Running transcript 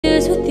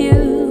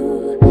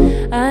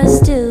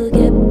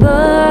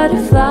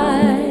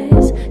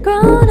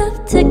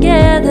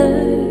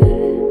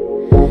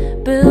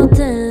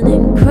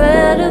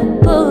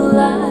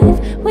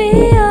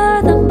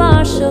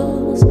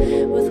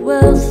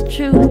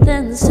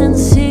than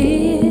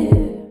sincere.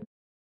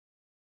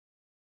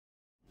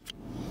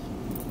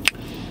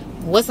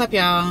 What's up,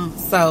 y'all?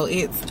 So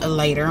it's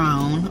later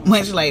on,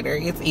 much later.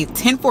 It's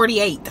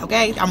 10:48,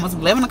 okay? Almost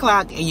 11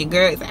 o'clock, and your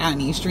girl is out in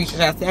these streets.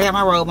 I still got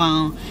my robe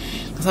on,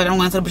 so I'm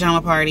going to the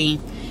pajama party.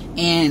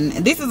 And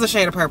this is a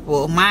shade of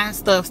purple. My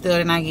stuff still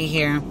did not get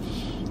here.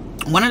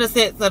 One of the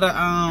sets of the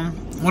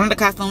one of the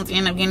costumes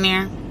ended up getting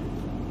there,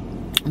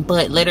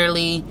 but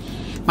literally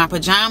my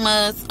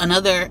pajamas,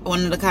 another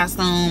one of the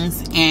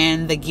costumes,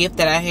 and the gift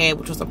that I had,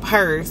 which was a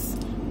purse,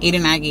 it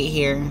did not get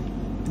here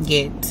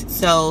yet.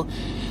 So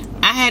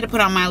I had to put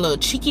on my little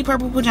cheeky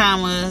purple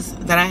pajamas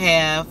that I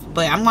have,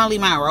 but I'm gonna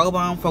leave my robe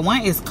on. For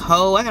one, it's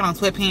cold. I got on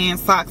sweatpants,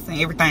 socks, and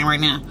everything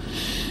right now.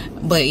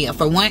 But yeah,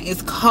 for one,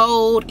 it's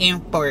cold,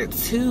 and for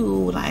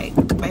two, like,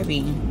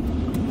 baby,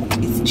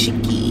 it's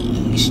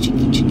cheeky. It's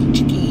cheeky.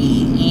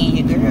 And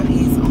your girl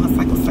is on her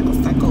cycle.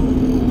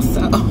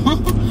 So,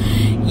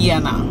 yeah,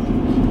 no.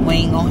 We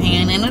ain't gonna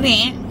have none of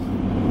that.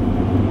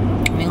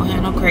 We ain't gonna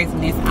have no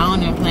craziness. I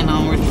don't even plan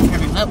on really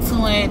turning up too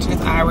much.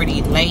 It's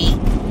already late.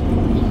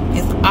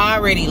 It's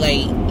already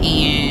late,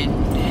 and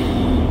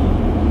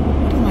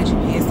what is my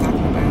GPS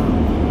talking about?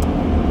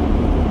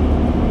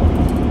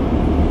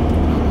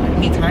 I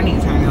need to turn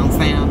it on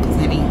sound, because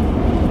honey,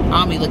 I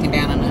don't be looking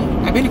down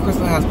enough. I've been to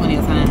Crystal House plenty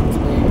of times,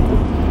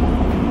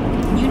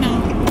 but you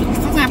know,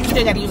 sometimes you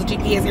still gotta use a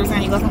GPS every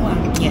time you go somewhere.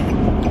 Yeah.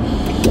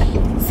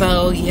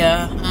 So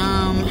yeah,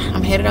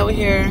 I'm headed over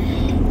here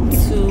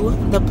to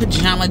the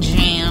pajama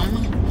jam.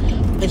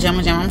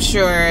 I'm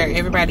sure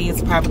everybody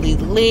is probably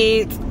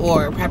lit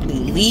or probably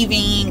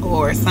leaving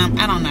or something.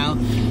 I don't know.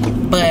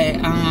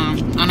 But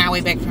on our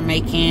way back from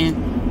Macon,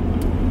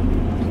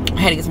 I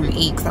had to get something to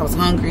eat because I was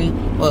hungry.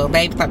 Well,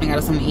 babe thought me got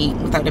us something to eat.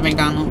 We thought the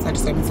McDonald's. I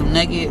just got me some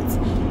nuggets.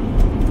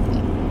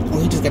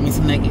 Well, he just got me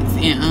some nuggets.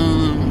 And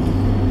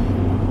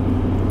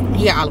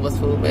he got all of us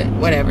food, but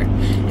whatever.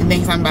 And then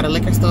he's talking about a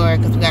liquor store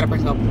because we got to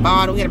bring a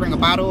bottle. We had to bring a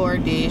bottle or a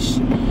dish.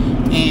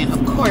 And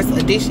of course,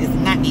 a dish is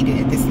not needed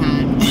at this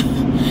time.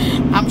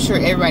 I'm sure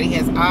everybody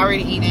has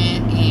already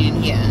eaten,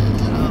 and yeah,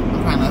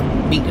 I'm trying to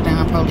beat the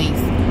damn police,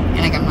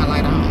 and I got my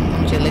light on.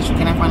 I'm just let you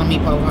get in front of me,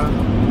 Popo.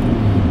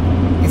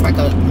 It's like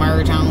a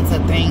merge on to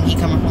thing. He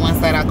coming from one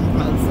side, I come from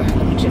the other side.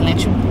 Let me just let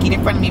you get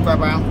in front of me, bro.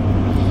 And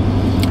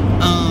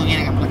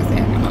I got, like I said,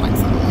 I got my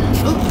lights on.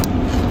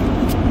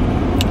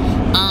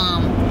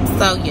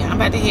 So yeah, I'm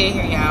about to head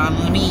here, y'all.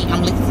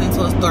 I'm listening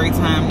to a story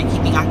time to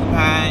keep me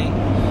occupied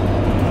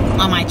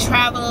on my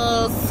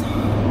travels.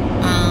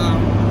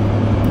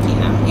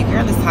 Your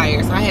girl is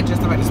tired, so I had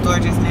just about the store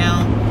just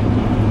now,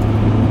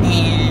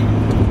 and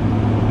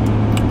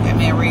got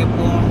me a Red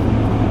Bull.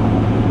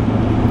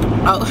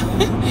 Oh,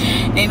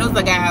 and it was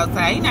a guy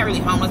outside. He's not really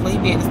homeless, but he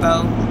be at the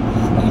store.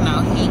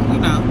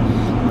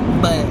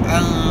 But I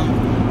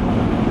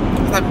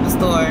stopped at the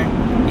store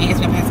and asked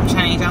me if I had some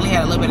change. I only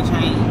had a little bit of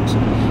change,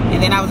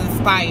 and then I was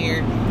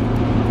inspired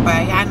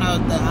by, I know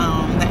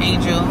the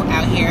angel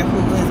out here who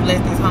has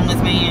blessed this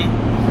homeless man.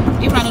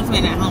 Even though this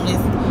man not homeless,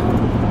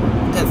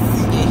 because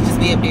yeah, he just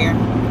be up there.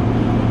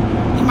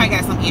 He might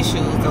got some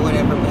issues or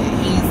whatever, but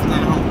he's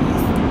not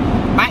homeless.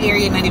 My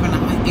area not even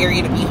an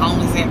area to be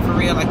homeless at, for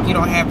real. Like, you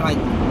don't have like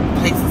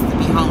places to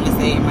be homeless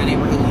at in my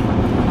neighborhood.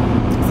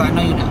 So I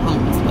know you're not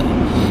homeless, but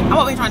I'm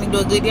over here trying to do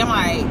a good deal. I'm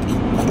like,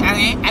 I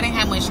didn't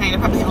have much change. I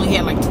probably only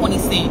had like 20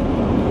 cents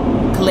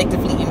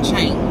collectively in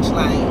change.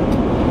 Like,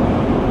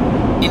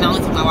 and I only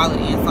took my wallet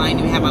in, so I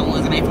didn't even have my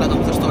ones, and I ain't feel like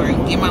going to the store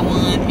and get my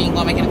ones. Me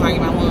going back in the car and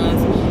get my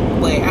ones.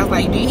 But I was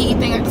like, do you need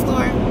anything at the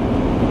store?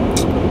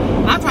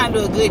 I'm trying to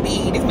do a good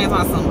deed. This man's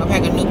on a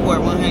pack of Newport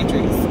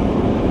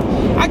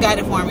 100s. I got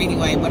it for him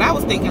anyway, but I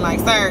was thinking, like,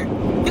 sir,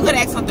 you could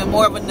ask something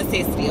more of a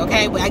necessity,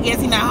 okay? But I guess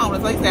he's not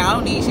homeless. Like I said, I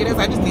don't need shit.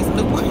 I just need some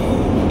Newport.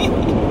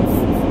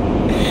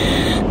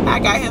 I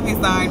got him his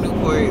darn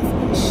Newports.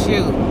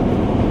 Shoot.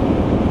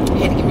 I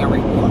had to give me a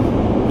Red Bull.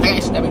 I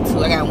got shit up in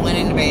two. I got one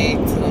in the bag,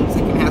 two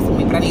taking the house with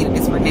me, but I needed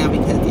this for now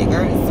because the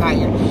girl is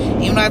tired.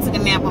 Even though I took a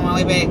nap on my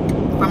way back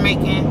from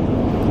Macon,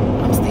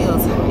 I'm still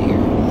tired.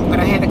 But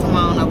I had to come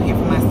on over here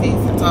for my sis.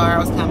 I told her I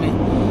was coming,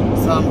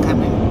 so I'm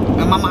coming.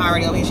 My mama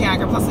already over here. She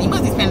ain't so you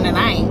must be spending the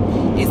night.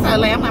 It's so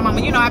late. I'm like,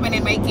 Mama, you know I've been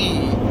in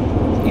Macon.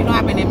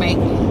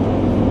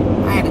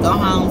 I had to go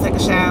home, take a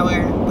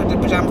shower, put the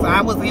pajamas on.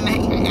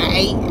 I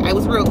ate. I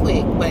was real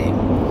quick, but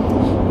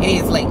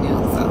it is late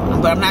now. So,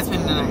 but I'm not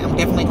spending the night. I'm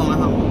definitely going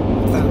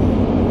home. So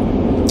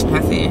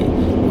I said,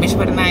 mission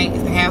for the night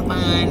is to have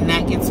fun,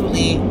 not get too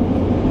lit,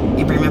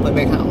 and bring my butt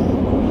back home.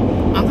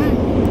 Okay.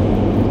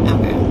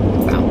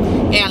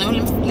 Yeah, let me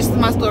listen to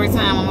my story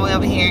time on my way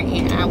over here,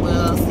 and I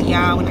will see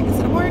y'all when I get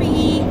to the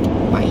party.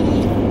 Bye.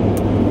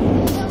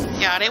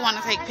 Y'all, they want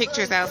to take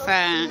pictures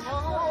outside,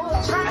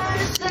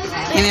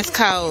 and it's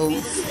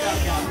cold.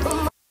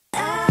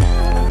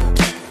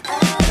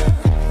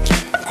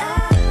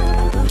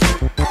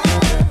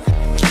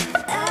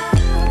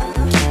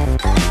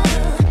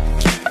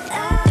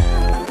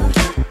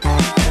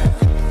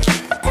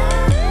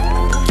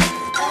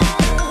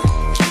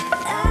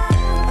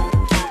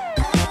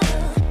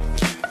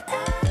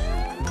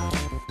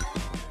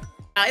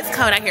 Oh, it's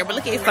cold out here, but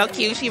look, it's so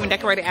cute. She even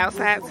decorated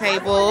outside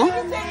table.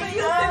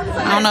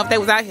 I don't know if they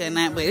was out here or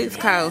not, but it's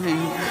cold here.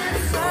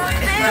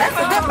 That's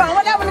a good phone.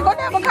 What that one? What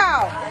that one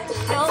called?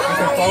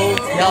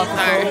 No,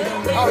 sorry.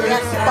 Oh,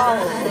 that's the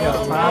phone.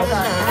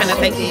 I'm gonna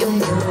take it.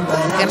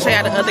 Gotta show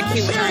y'all the other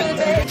cute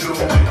drinks.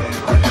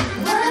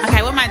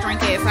 Okay, what my drink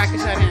is so I can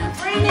show them.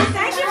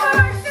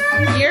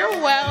 You're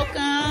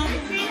welcome.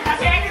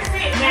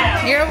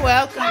 You're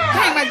welcome.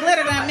 Hey, my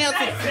glitter done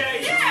melted.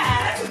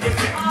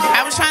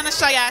 I was trying to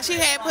show y'all. She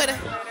had put a...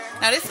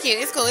 No, this is cute.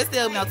 It's cool. It's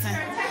still melting.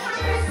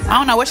 I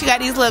don't know where she got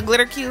these little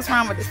glitter cubes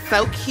from, but it's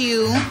so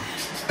cute.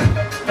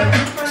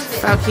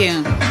 So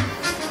cute.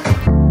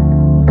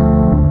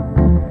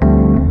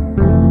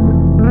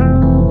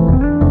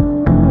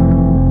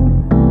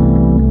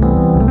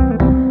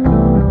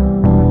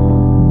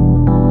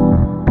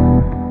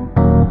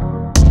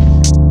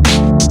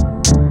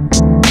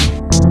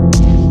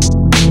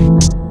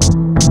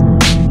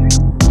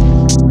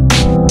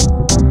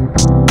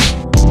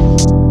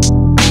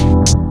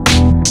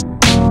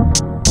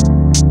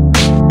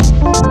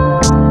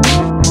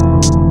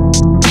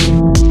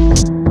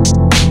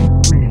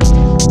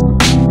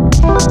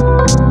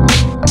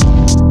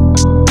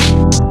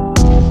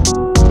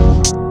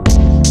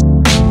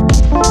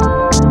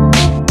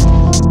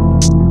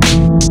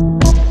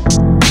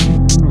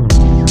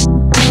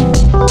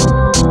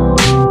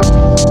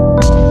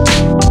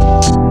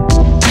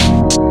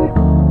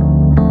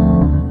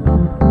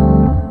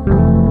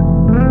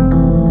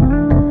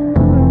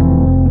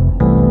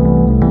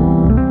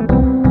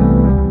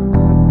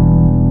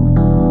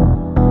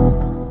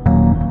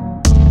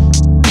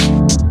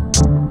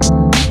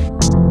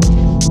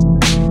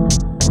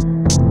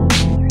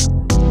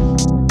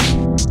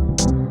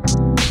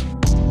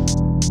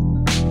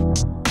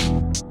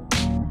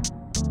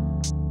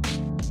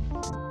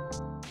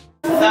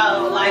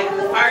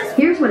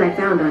 Here's what I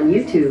found on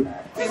YouTube.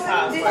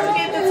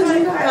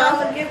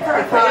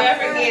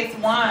 Whoever gets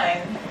one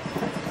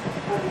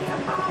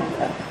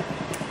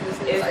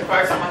is the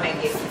first one that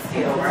gets it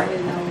still, right?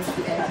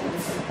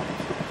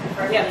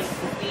 Yeah.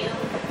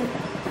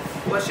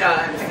 What's y'all?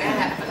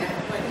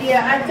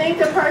 Yeah, I think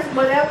the person,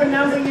 whatever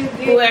number you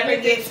get, Whoever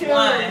gets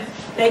one,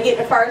 They get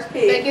the first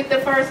pick. they get the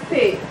first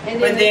pick. And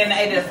but then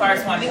they the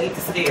first one to get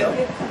to steal.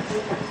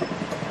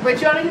 But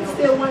you only get to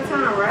steal one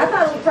time, I right?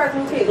 thought it was the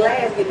person who picked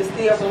last get to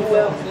steal from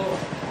whoever.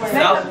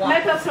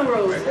 Make up some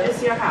rules.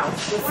 It's your house.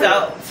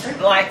 So,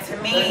 like to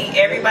me,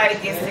 everybody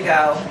gets to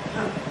go.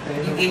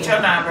 You get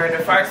your number.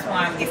 The first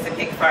one gets to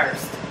pick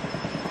first,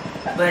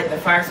 but the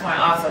first one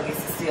also gets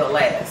to steal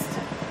last.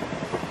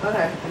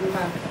 Okay.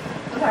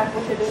 Okay,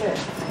 we should do that.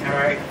 All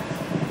right.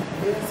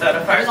 So the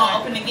first one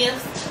open the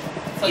gifts.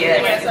 So you know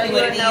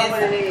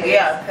what it is.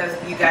 Yeah, because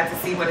you got to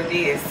see what it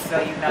is, so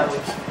you know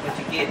what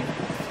you're getting.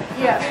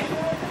 Yeah.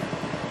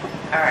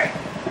 All right.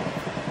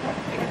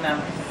 Pick a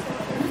number.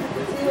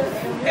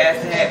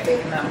 Pass that.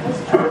 Pick a number.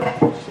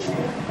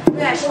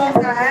 Yeah,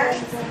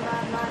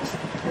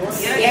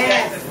 you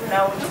got to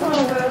know what you're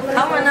doing.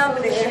 How my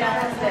number is?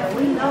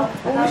 We know.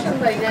 We should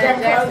play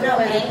that.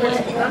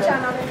 I'm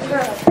trying to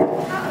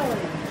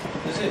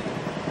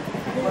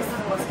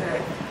What's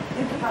that?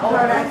 Oh,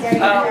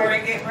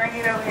 Bring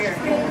it over here.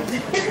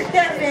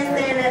 that's been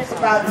saying that's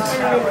about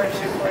 20 minutes.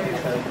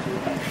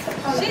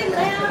 She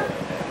left.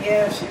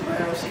 Yeah, she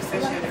will. She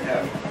said she had to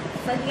go.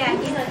 So you gotta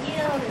get her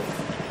gills.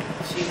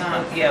 She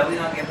gonna, yeah, we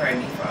gonna give her a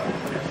knee fob.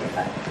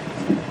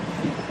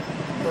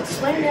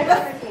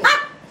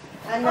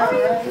 I know,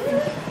 right?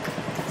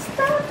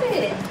 Stop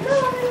it. No, I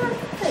didn't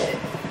like it.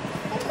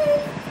 Okay.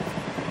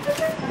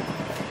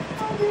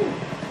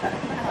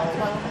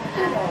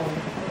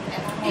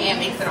 And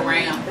mix it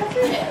around.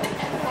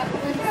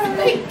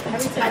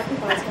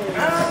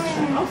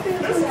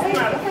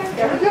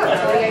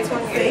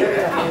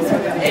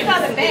 It's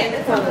not a bad.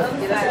 It's on the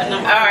other side.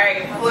 All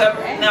right,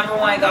 whoever number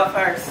one go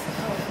first.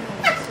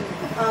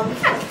 Number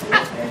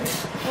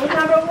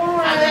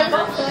one.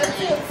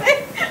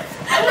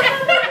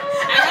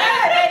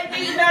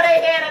 You know they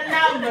had a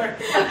number.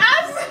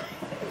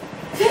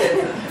 They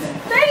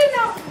didn't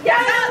know.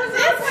 Y'all know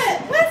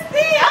what's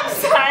this? I'm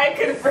sorry, I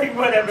couldn't bring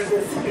whatever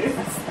this is.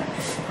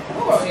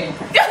 What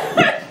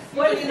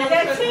is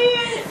that 10?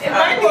 It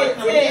might be a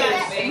 10.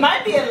 It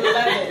might be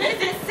 11.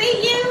 Does it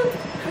see you?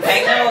 I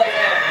know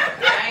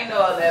 11. I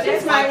know 11.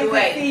 This might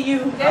see you.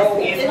 Oh,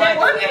 it's 1 to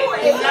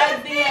 8. It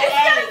might be an 8.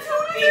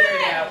 Figure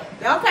it out.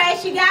 Okay,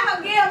 she got her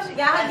gift. She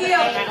got her gift. I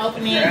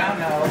open it. I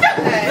know.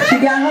 She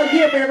got her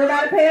gift.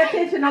 Everybody pay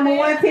attention. Number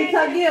one picked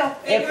her gift.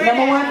 If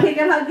number one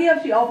picking her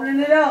gift, she opening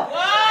it up.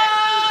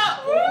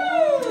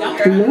 Whoa!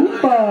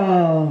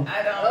 Lupa.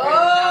 I don't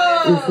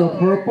really know It's a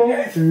purple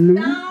loop.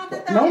 No.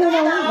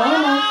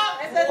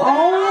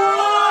 Oh,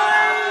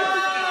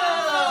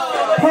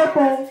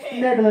 purple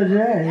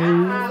negligee.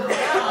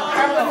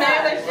 Purple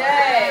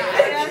negligee.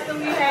 What else do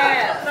we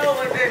have? I know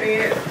what that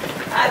is.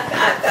 I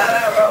thought I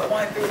wrote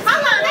 1 through 2. Hold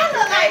on, that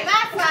look like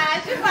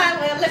backflies. You might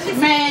well let me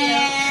see.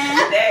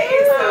 Man, that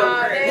is so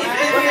pretty.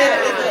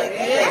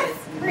 That's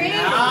pretty.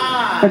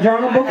 A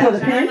journal book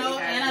with a pen.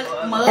 And a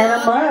mug mug. And a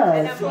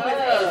mug.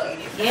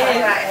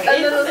 Yeah.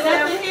 A little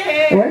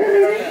self-care. Wait a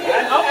minute.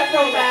 I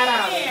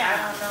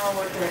don't know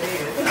what that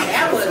is.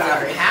 That was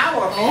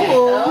powerful.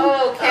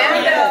 Oh,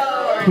 candle.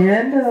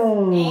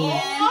 Candle.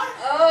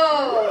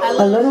 Oh.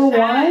 A little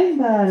wine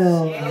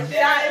bottle.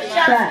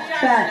 Shot.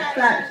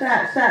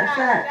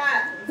 Shot.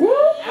 Woo.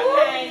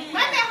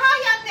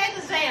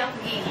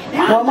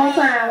 One more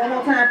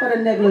time for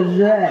the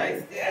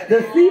negligee. The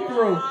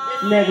see-through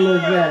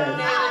negligee.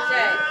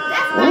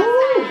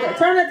 Ooh,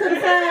 turn it to the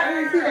side. Let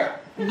me see that.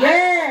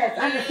 Yes,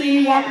 I can see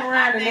you walking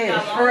around in there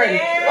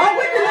straight. Oh,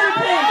 with the little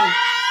penny.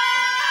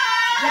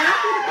 Yeah, I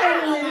see the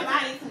penny in it.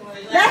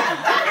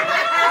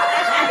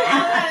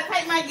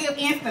 Take my gift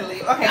instantly.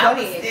 Okay, go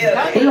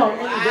ahead. We don't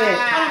need that.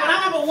 But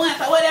I'm number one,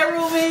 so what that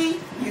rule mean?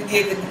 You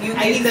get the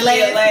the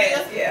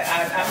last. Yeah,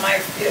 I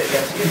might steal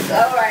your shit.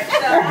 All right, so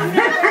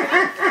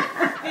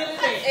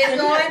it's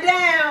going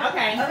down.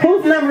 Okay.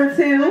 Who's number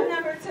 2?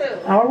 Number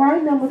 2. All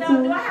right, number 2.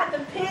 So do I have to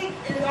pick,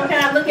 or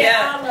can I look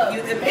at all of them?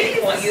 You can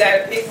pick one. You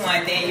gotta pick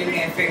one, then you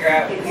can figure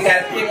out. You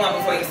gotta pick one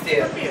before you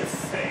steal.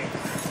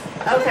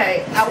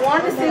 Okay, I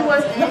want to see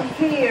what's in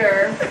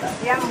here.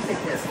 Yeah, I'm gonna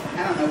pick this one.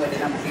 I don't know what the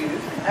number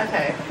is.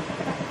 Okay.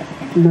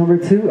 Number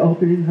 2,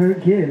 opening her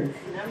gift.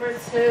 Number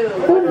 2.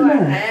 What do I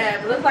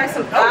have? It looks like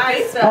some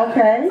eye stuff.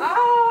 Okay. Oh,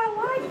 I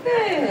like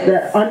this.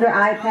 The under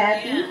eye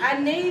patches. I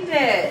need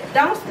that.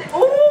 Don't steal.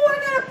 Oh, I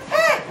got a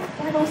pack.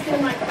 Why don't steal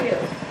my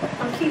gift?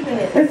 I'm keeping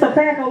it. It's a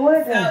pack of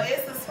what? So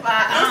it's a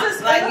spot.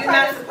 It's a Like you're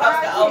not spot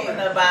supposed to here. open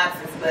the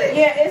boxes, but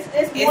Yeah, it's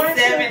 1, 2,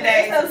 7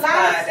 days it's a of lot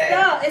of spa day.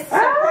 stuff. It's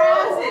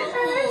surprises.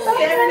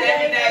 7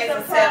 days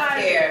of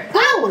self-care.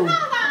 Oh.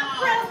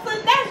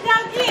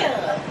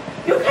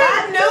 You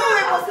can't do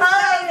it was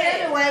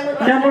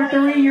anyway. Number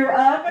 3, you're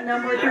up.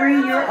 Number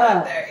 3, you're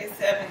up. It's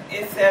 7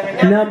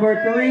 days.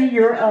 Number 3,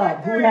 you're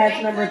up. Who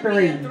has number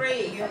 3? You should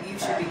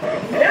be 3.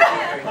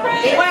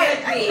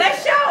 Wait, let's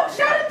show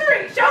the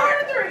 3. Show her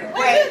the 3.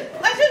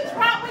 Let's just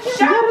drop with you.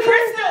 Show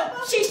Crystal.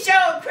 She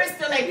showed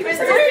Crystal like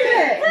Crystal.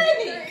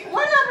 Pretty.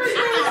 What number is I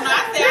don't know. I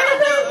said, I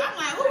don't know. I'm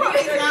like, who wrote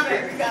these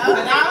numbers?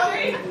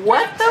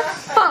 What the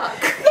fuck?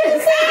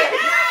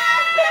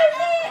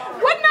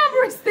 What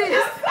number is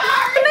this?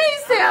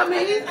 Please tell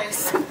me.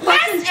 Let's ask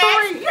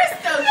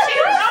Crystal. She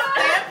wrote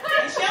them.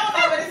 She don't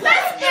know what it says.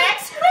 Let's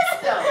ask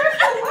Crystal.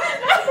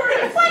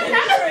 What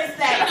number is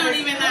that? I don't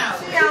even know.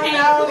 She don't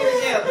know.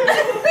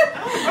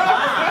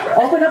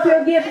 Open up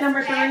your gift,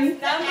 number 3.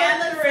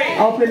 Number 3.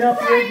 Open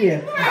up your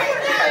gift.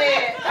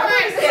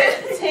 I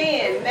said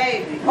 10,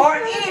 maybe. Or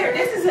an ear.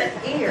 This is an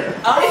ear.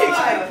 That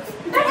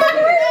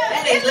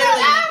is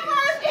literally.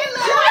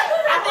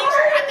 I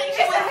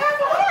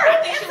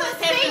think she was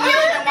testing me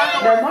with the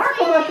marker. The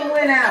marker must have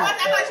went I out.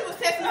 thought she was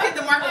testing me with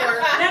the marker word.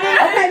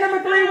 Okay, number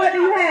 3, what do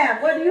you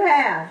have? What do you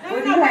have?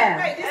 What do you have?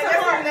 Wait, this is a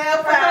heart.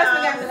 First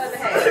we got the other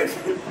half.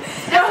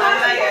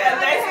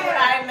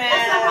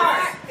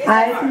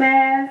 Ice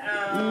mask,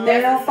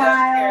 nail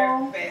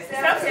file.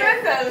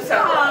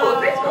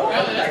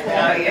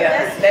 Oh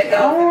yeah.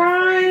 All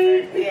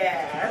right.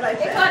 Yeah, I like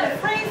They that. call it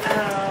freeze.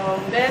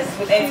 That's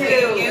And you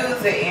cute.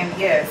 use it, and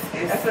yes,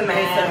 it's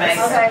amazing.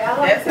 Okay, I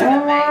like That's an All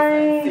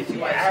amazing right.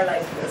 situation. I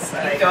like this. You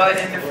throw it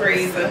in the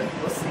freezer.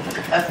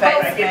 A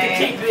face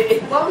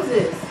mask. What was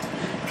this?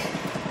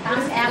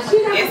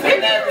 It's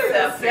another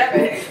self-care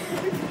bag.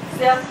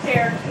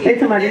 Self-care kit. They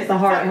told me this a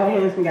heart. Her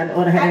husband got the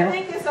other I half.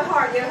 think it's a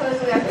heart. Your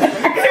husband got the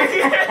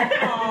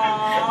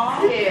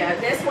Aww. Yeah,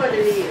 that's what it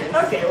is.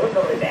 Okay, we'll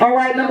go with that. All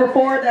right, number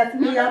 4, that's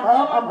me. I'm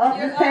up.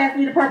 Just pass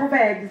me the purple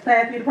bag.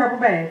 Purple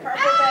bag.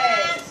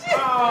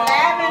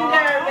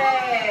 Lavender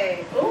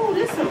bag. Ooh,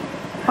 this some.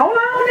 Hold on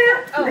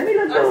now. Oh, Let me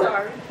look I'm through it.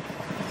 sorry.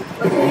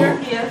 Look at your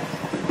gift.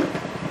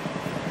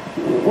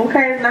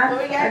 Okay, now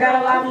I got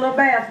a lot of little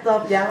bath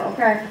stuff, y'all.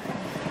 Okay.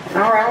 All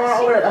right, I want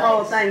to order the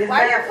whole thing. It's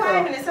Why you bath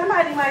claiming stuff. it?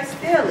 Somebody might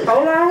steal it.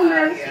 Hold on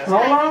now.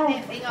 Hold on.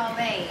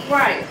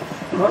 Right.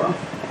 Hold on.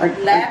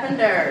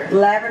 Lavender.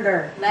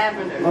 Lavender.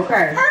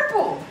 Okay.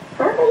 Purple.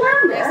 Purple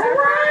lavender. That's All our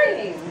right.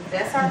 thing.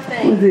 That's our What's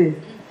thing. this?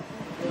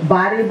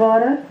 Body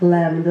butter,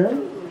 lavender.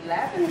 Ooh,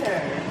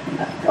 lavender.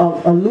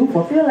 A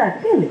loofah. Feel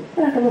like a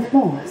little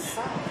sponge.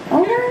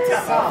 All right.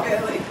 Soft.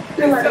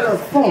 Feel like a little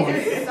sponge.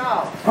 It's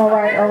soft. All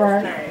right. All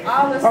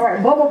All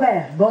right. Bubble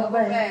bath.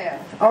 bath.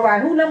 All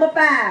right. Who number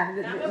 5?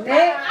 Nick. Number 5.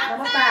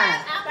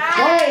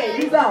 Go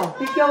ahead. You go.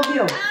 Pick your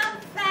gift.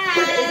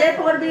 Is that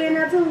supposed to be in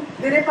there too?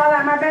 Did it fall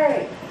out my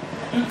bag?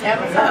 No,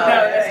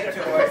 that ain't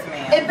yours,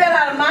 man. It fell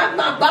out of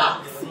my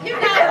box. You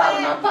It fell out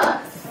of my know,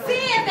 box.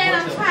 seeing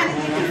that I'm trying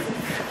to get these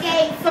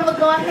skates, I'm gonna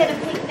go ahead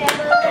and pick that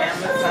up.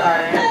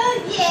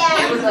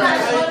 Yeah. You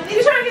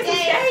trying to get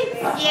some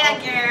skates? Yeah,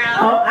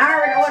 girl. Oh, I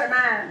already ordered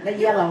mine. The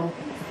yellow.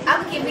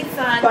 I'm gonna give me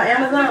some. For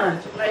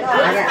Amazon. I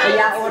got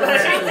y'all order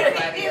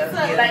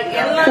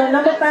mine. So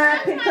number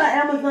 5 picks her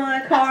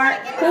Amazon card.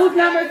 Who's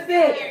number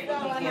 6?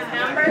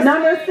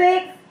 Number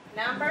 6.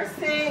 Number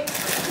 6.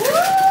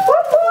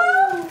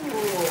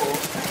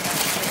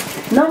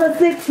 Number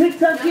 6 picks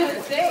her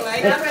gift. Six.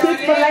 A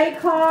Chick-fil-A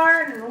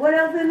card and what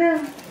else in there?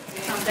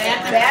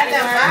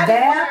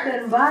 Bath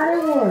and Body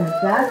Works.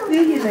 I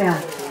see you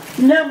now.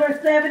 Number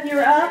 7,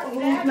 you're up.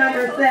 Who's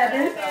number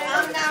 7?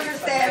 I'm number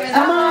 7.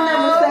 Come on,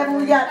 number 7.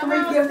 We got 3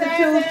 gifts to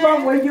choose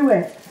from. Where you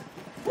at?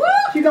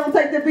 She gonna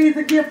take the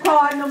Visa gift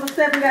card. Number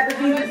 7 got the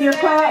Visa gift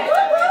card.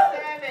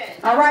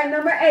 All right,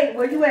 number 8.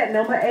 Where you at?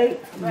 Number 8.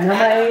 Number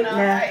 8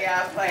 now.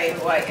 Y'all play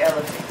White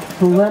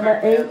Elephant. Number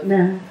 8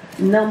 now.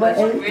 Number 8.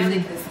 But you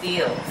really could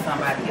steal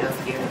somebody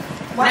else's gift.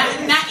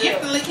 Not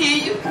instantly,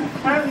 can you?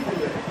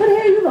 Where the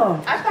hell you going?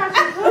 I thought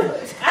you could.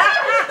 What's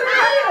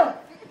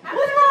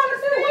wrong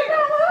with you? What's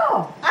wrong with her?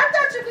 I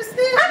thought you could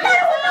steal. I thought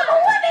it was number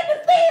 1 that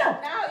could steal.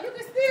 No, you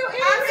can steal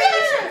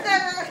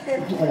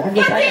anything. I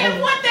guess I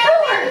can. What that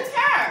means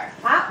her?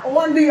 I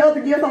want the other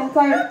gifts on the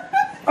table.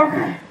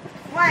 Okay.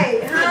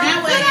 Wait, So that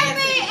way,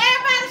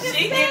 everybody can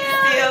She gets to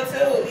steal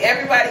too.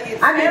 Everybody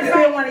gets I can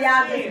steal one of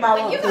y'all gifts if I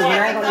want to. I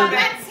ain't gonna do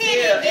that.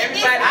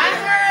 Everybody, I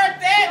heard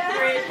that.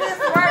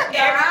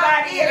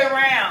 everybody get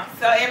around.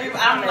 So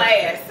I'm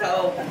last.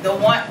 So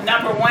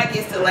number 1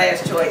 gets the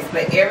last choice,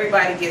 but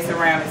everybody gets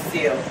around and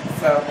steal.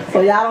 So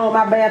y'all don't want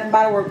my Bath and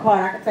Body Works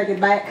card. I can take it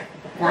back.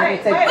 I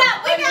can take it.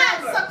 But we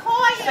got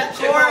Sequoia.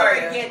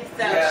 Sequoia gets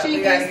She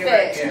gets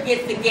that. She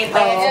gets to get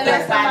back. okay.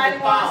 Somebody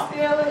want to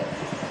steal it.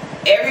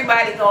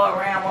 everybody go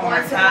around one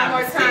more time.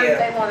 One more time if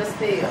they want to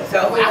steal. So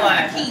who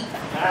won? keep.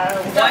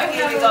 One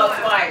gets to go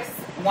twice.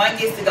 One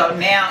gets to go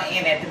now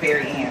and at the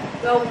very end.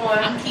 Go one.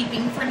 I'm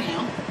keeping for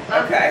now.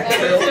 Okay.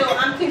 Number 2.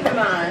 I'm keeping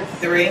mine.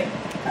 3.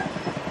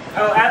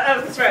 Oh,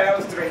 that's right. That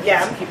was 3.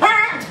 Yeah, I'm keeping.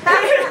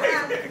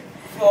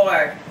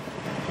 4.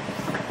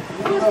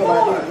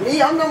 Me,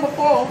 I'm number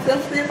 4. I'm still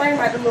thinking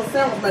about the little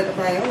sandwich maker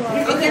thing. You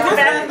can get your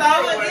gift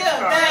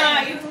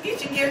back. You can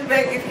get your gift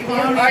back if you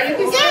want. Or you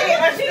can steal it.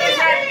 She can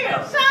steal.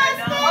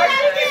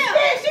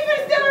 She can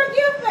steal her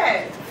gift back.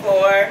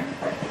 4.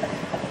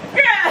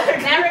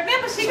 Now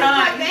remember, she can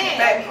Sean, come you back.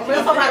 back.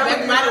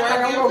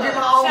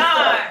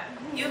 Sean,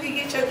 you can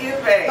get your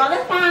gift back. So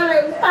that's fine,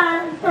 it's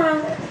fine, it's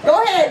fine.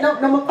 Go ahead,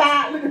 number 5.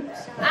 I'm number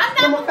 5. I'm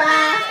number 5.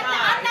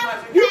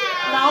 No,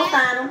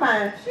 I'm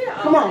fine.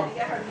 Come on.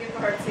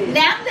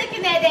 Now I'm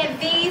looking at that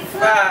Visa,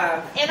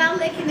 5. and I'm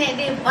looking at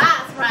this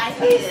box right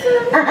here.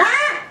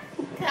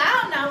 I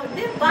don't know,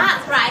 this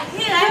box right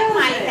here, I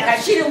might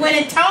have. She done went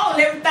and told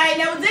everything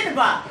that was in the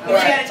box. She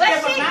Right. gotta keep But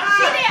her mouth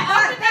she shut. didn't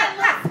open that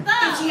little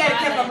stuff. She gotta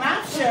keep her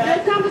mouth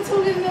shut. Come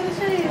between them little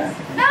chairs.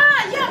 No,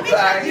 you don't be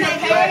Sorry, touching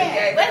that you already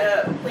hand. gave it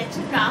up. But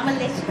you know, I'm gonna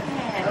let you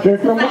have it.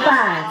 That's number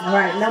 5. All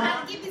right,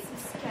 I'll give you some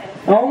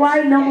space. all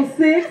right, number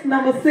 6.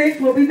 Number 6,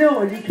 what we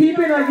doing? You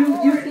keeping or you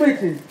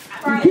switching?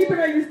 You keeping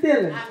or you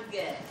stealing? I'm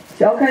good.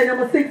 Okay,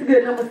 number 6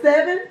 good. Number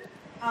 7?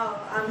 Oh,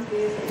 I'm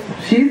good.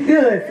 She's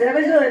good.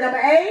 7 good. Number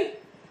 8?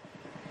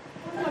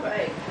 Number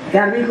 8.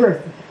 Gotta be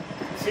Crystal.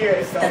 She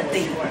already stole what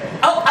she wanted.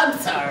 Oh, I'm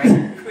sorry. The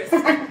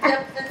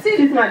titty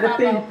She's like the pop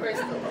thief. out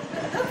Crystal. The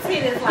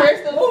titties like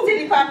Crystal.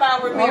 Titty pop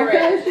out with mirror.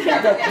 Okay, she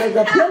got the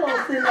pillow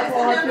sitting up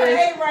on her Number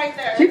chest. 8 right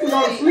there. She can go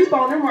to sleep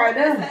on them right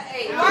now.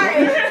 8.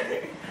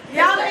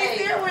 Y'all ain't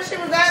there when she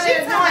was out there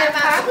doing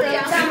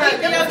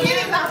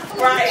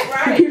Right.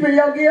 You keeping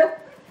your gift?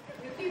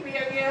 You keep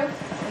your gift.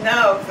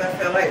 No, because I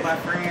feel like my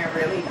friend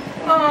really.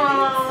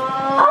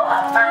 Oh,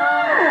 I'm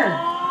fine.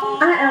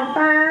 I am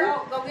fine.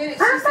 Go get it.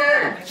 I'm She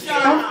said.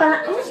 fine. I'm fine.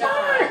 I'm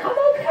fine. I'm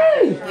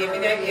okay. Give me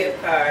that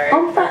gift card.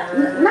 I'm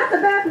fine. Not the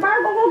Bath and Body.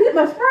 I'm gonna get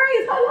my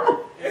sprays. Hold on.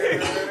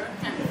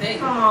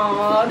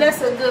 Oh,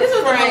 that's a good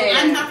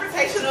friend.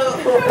 Unconfrontational.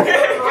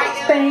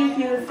 Thank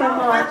you so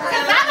much.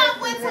 Cause I done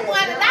went to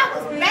one and I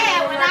was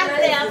mad when I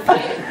left. I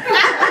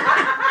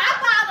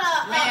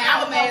bought Man, I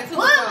was mad too.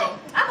 bullet.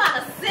 I bought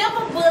a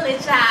silver bullet,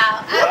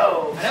 child.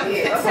 Oh,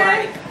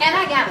 shit. And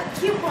I got a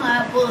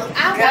coupon book.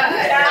 I God.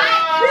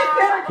 She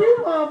got a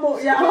coupon book,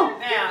 y'all.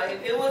 Now,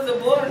 if it was a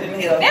bulletin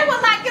here. It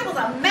was like it was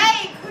a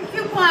made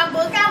coupon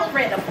book. I was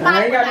ready to fight.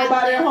 I ain't got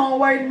nobody at home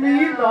waiting for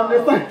me, so I'm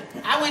just like.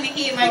 I went and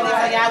hid like this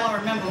so y'all won't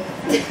remember.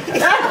 He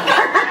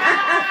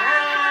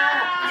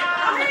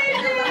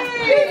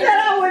said I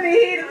wouldn't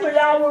hit it so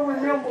y'all will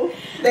remember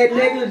that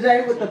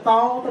negligee with the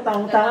thong. Oh, I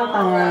should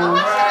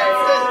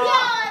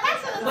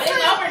have But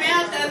it's over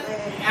now because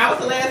I was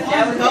the last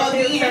one to go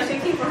again. She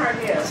keeping her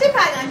gift. She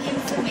probably gonna give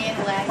it to me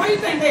anyway. Why you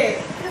think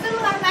that? Cause it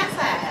was like my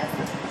size.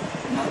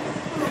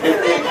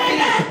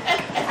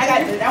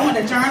 I want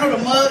the journal,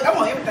 the mug. I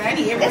want everything. I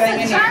need everything in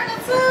It's a there. journal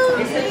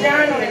too. It's a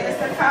journal.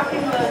 It's a coffee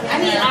mug. I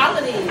need all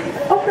of these.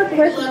 Open up the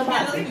rest of the Look,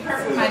 box. be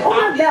perfect for my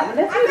Open up that one.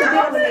 office. Let's see what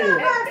that one is.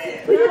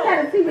 We just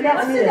gotta see what that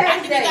one is. I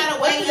think you gotta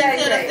wait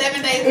until the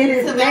 7 days. It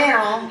is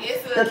now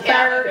It's the a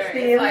calendar. third It's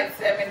still. like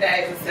 7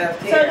 days of So do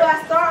self-care. I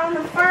start on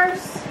the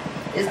first?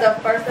 It's the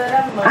first of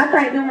the month. I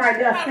think them right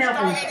there are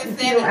samples. I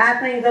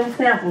think them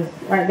samples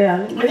right there.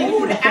 Let me see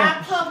Ooh, the the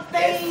samples. iPub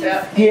It's thing.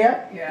 self-care.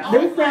 Yep. Yeah.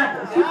 Them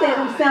samples. She said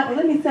them samples.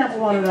 Let me sample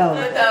one of those.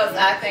 Put those,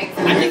 I think. I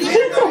think She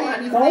you told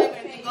me, no.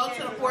 go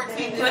to the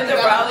 14th. Put the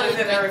rollers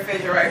in the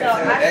refrigerator.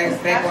 So they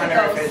go in the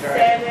refrigerator.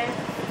 7.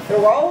 The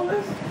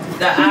rollers?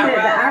 The She said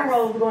the eye eye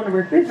rolls go in the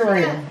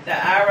refrigerator.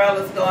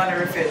 rollers go in the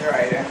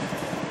refrigerator.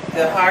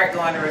 The heart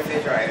go in the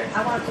refrigerator.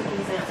 I want to put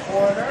these in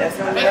order. That's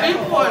what They're in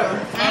order.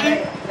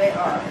 They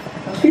are.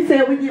 She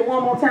said we get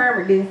one more time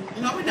again.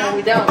 No, we No, don't.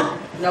 we don't.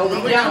 No,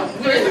 we don't.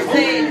 Chris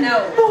said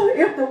no. Oh,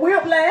 if the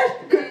whiplash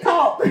could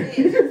talk.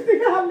 You just see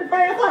how the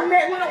fast on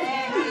that one. I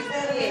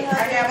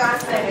got my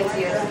 7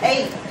 here.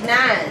 8, 9.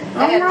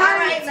 All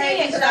right,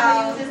 ladies, I'm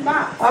gonna use this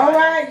box. All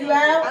right, you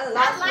out? I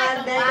lost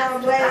my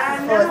damn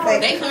glasses for a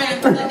second.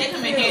 They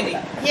come in handy.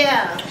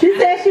 Yeah. She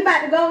said she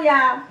about to go,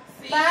 y'all.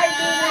 Bye,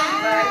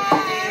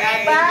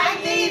 Dee. Bye,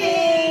 Dee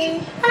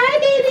Dee. Hi,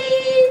 Dee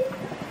Dee.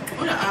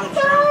 What an olive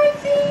Bye,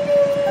 Dee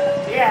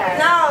Dee.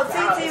 Yeah. No,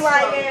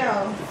 TTYL.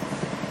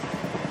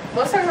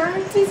 What's her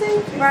name? TT?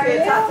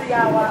 Right, talk to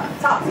y'all.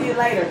 Talk to you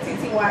later.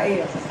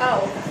 TTYL.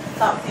 Oh.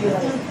 Talk to you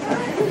later.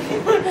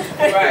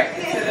 Right.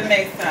 Until the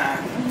next time.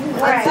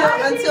 Right.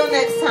 Until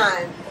next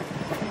time.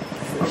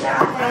 See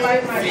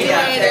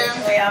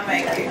y'all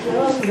make it.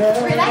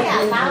 But I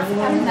got lost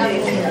coming over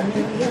here.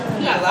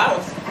 You got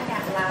lost. I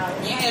got lost.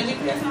 You ain't had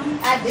GPS on?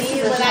 I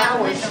did when I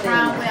went the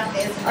wrong way on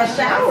this. A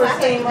shower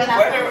steam.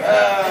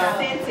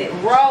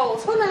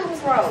 Rose. Who name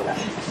was Rose?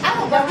 I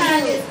was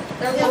behind this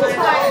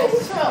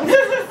truck. And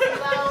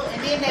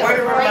then they Where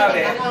the were remote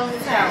breaking at? the whole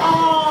time.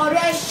 Oh,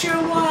 that sure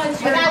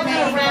was. When I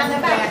went around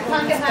about to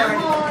conquer my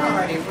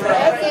horn, they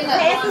ended up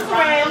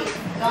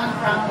going the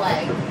wrong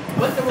way.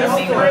 What's the I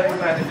mean, what remote?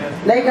 everybody does.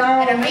 They And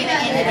gone. Amina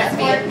ended up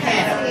being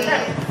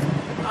panicked.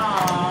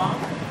 Aww.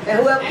 And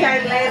whoever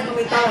came last will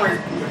be throwing.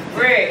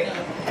 Greg,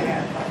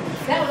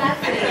 That's what I I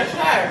need a said.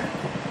 shirt.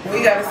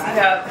 we gotta see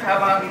how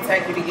long it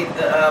take you to get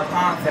the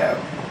ponds out.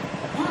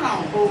 Hold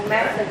on. Oh,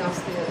 Madison gonna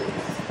steal this.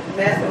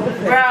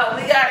 Bro,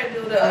 we gotta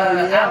do the,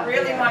 I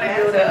really wanna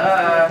do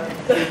the,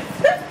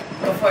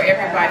 before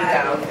everybody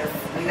goes, because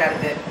we got a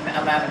good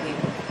amount of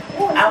people.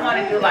 I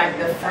wanna do like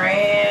the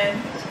friend,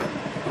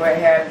 where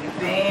have you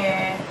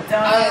been? Twin?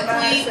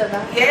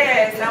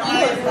 Yes, I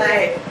wanna do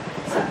that.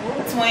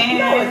 Twin.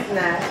 No, it's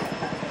not.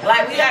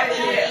 Like we gotta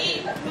do that.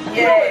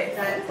 Yes.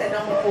 It's at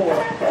number 4.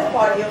 That's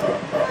part of your.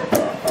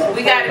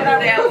 We gotta do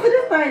that. Look at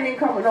this thing didn't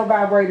come with no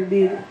vibrator,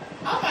 did it?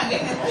 Oh my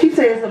goodness. She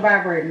said it's a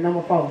vibrator,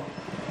 number 4.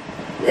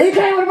 It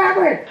came with a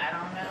vibrator. I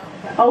don't know.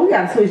 Oh, we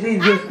gotta switch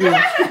these just It's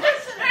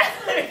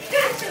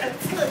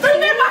too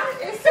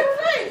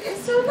late.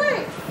 It's too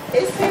late.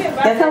 It's said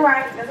by That's all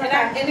right. That's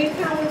And okay.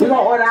 it come with We're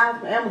gonna order ours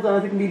from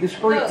Amazon so it can be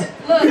discreet. Look,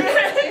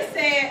 it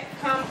said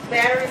come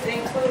batteries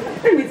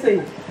included. Let me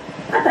see.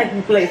 I think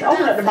you flex.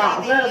 Open up the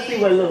box. Let us see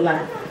what it look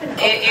like.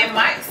 It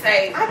might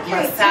say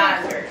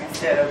massager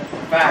instead of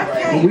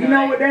vibrator. We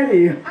know what that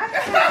is. I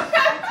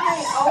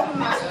can't open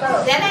my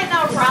stuff. That ain't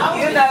no rose.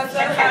 You know,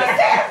 sometimes.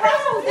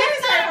 That's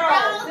not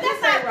rose.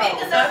 That's not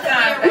big enough to be a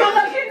Sometimes. You rose.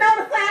 know, she know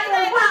the size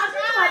of the box.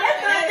 She's like,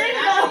 that's not big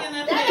enough.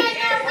 That ain't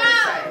no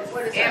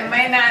rose. It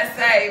may not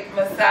say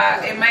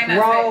massage. It may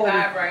not Roll. say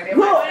vibrator. It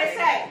Look. might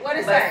say What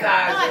it say?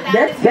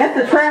 massager. That's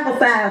the travel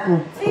size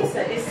one.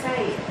 Tisa, it's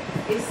safe.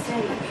 It's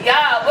safe.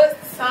 Y'all, what's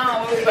the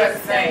song? What we about to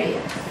sing?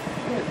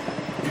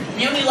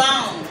 Muni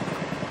Long.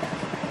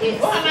 It's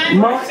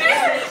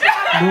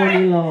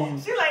Morning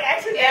long. She like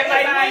actually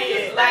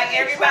Everybody, like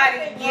everybody,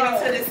 get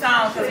into the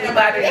song because we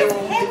about to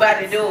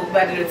do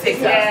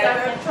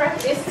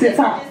TikTok. It's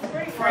TikTok.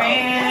 That's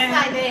Friend,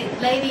 like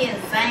that lady in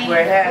Zane.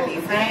 where have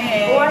you been? Boy,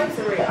 I used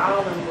to read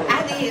all them books. I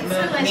did too,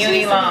 and Muni she used to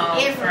be Long,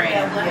 everywhere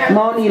friend. with her.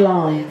 Morning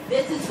long.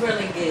 This is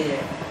really good.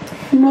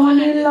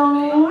 Morning Oh, I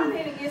long.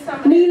 need to get some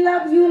of Me this.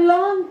 love you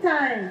long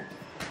time.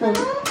 I'm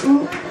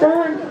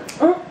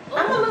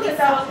gonna look at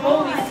those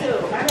movies too.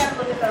 I gotta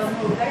look at those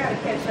movies. I gotta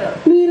catch up.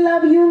 Me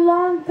love you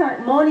long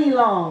time. Morning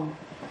long.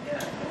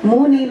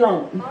 Morning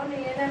long. Mommy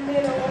in the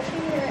middle, what she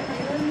at?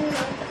 In the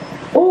middle.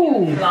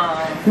 Oh,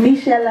 Long.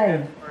 Michelle. Oh,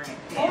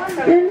 I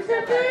know.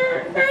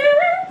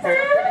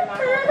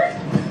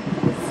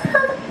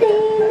 Something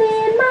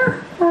in my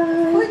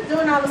heart. Quit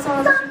doing all the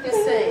songs that you can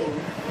sing.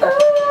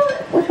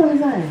 Which one is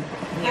that?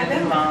 Muni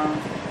Long.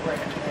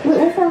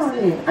 What song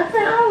is it? I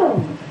sang all of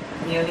them.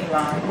 Muni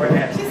Long. Where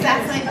have She you said, I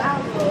been? think I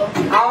will.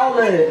 All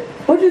of it.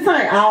 What you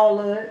saying? All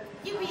of it.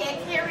 You be at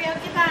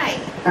karaoke night.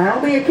 I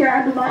don't be at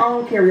karaoke. I do my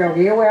own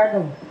karaoke everywhere I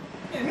go.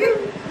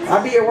 I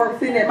be at work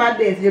sitting at my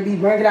desk. You'll be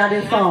bringing out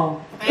this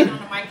song. Playing on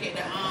the mic at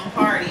the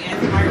party, at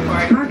the party.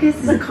 Marcus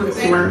is a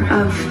connoisseur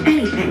of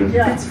anything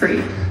that's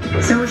free.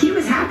 So he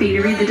was happy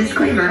to read the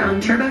disclaimer on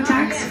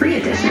TurboTax Free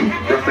Edition.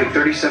 Roughly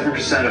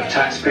 37% of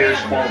taxpayers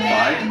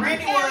qualified.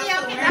 Randy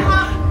Karaoke the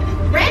whole.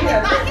 Randy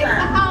thought he was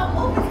the whole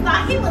movie.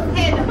 Thought he was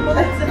paying the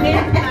moves and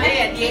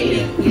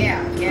everything. Yeah.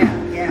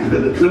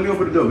 Let me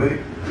open the door, baby.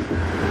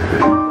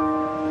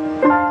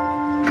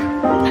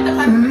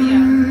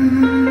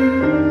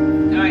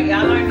 Alright,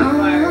 y'all learn this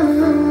part.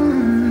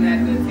 You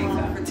gotta do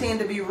TikTok. Pretend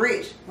to be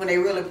rich when they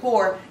really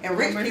poor, and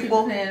rich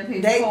people pretend to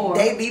be they poor.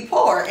 they be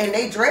poor and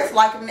they dress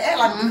like them and act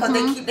like them because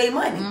they keep their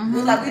money.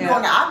 It's like we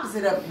doing the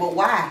opposite of it, but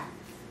why?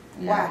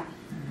 Why?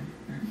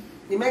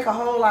 You make a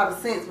whole lot of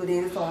sense, but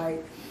then it's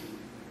like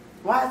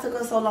Why it took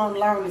us so long to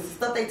learn this? The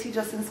stuff they teach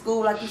us in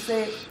school, like you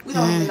said, we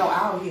don't even know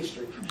our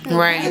history.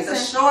 Right. It's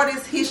the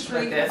shortest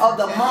history of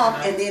the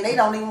month, and then they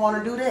don't even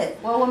want to do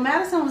that. Well, when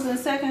Madison was in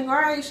 2nd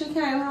grade, she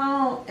came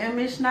home, and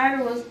Miss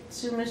Schneider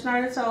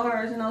told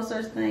her there's no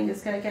such thing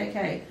as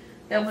KKK.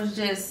 That was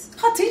just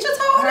her teacher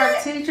told her.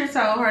 Her teacher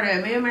told her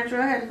that. Me and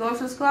Mandrell had to go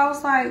to school. I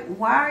was like,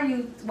 why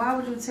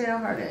would you tell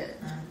her that?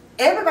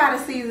 Everybody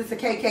sees it's a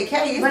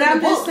KKK. But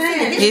I'm just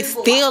saying, it's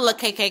still a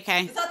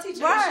KKK. It's her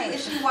teacher. Right.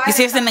 Is she white? It's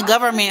just in the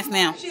governments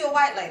now. She a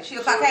white lady. She a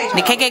Caucasian.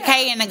 The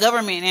KKK in the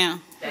government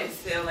now. They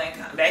still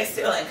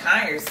in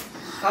Conyers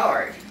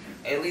hard.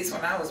 At least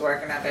when I was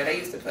working out there, they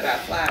used to put out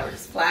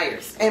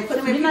flyers, and put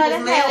them in you know,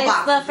 people's they had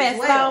mailboxes stuff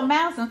at Stone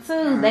Mountain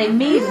too. They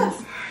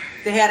meetings.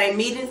 They had their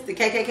meetings, the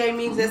KKK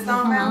meetings at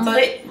Stone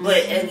Mountain.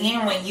 But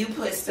again, when you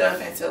put stuff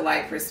into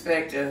like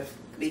perspective,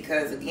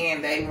 because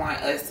again, they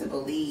want us to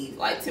believe.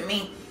 Like to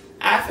me,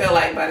 I feel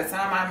like by the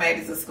time I made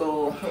it to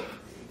school,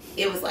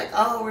 it was like,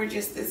 oh, we're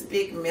just this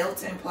big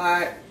melting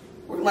pot.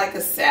 We're like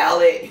a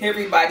salad.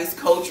 Everybody's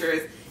culture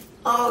is,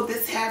 oh,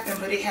 this happened,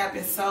 but it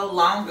happened so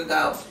long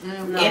ago.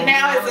 And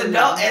now as an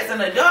adult,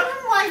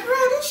 I'm like, bro,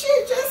 this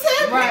shit just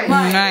happened.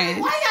 Right. Why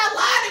y'all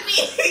lie to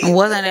me? It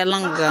wasn't that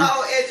long ago. My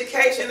whole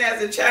education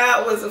as a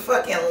child was a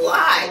fucking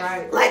lie.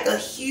 Right. Like a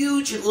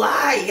huge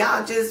lie.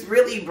 Y'all just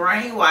really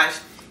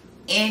brainwashed.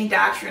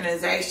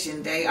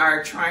 Indoctrination. They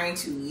are trying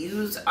to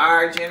use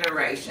our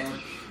generation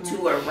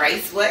to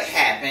erase what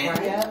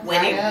happened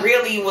when it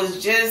really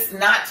was just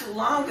not too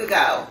long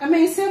ago. I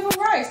mean, civil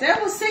rights.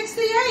 That was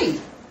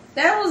 68.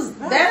 That ain't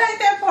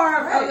that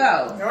far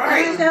ago.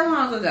 That ain't that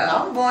long ago.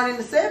 I was born in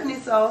the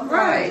 70s, so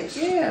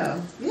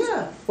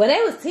yeah. Well,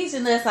 they was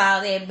teaching us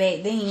all that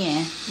back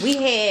then. We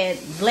had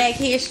Black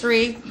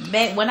history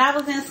back when I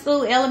was in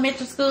school,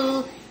 elementary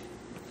school.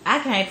 I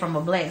came from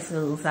a black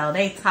school, so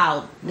they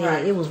taught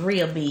that it was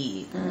real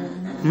big.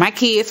 My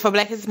kids for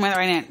Black History Month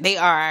right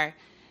now,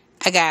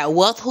 I got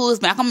Wealth, who is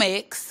Malcolm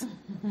X.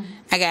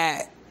 I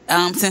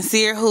got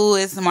Sincere, who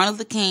is Martin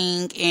Luther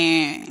King,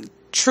 and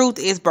Truth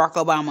is Barack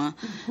Obama.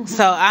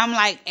 So I'm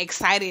like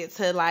excited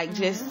to like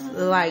just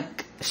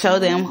like show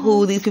them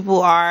who these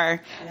people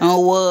are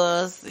and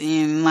was,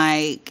 and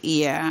like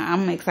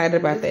I'm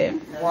excited about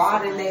that.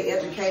 Broaden their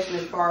education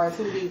as far as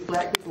who these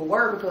black people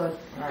were, because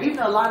even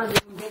a lot of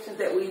the inventions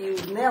that we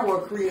use now were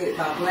created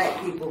by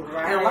black people,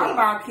 and a lot of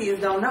our kids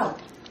don't know.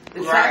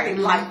 The traffic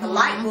light, the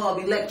light bulb,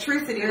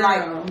 electricity,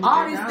 like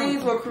all these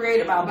things were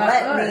created by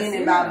black men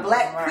and by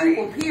black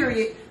people,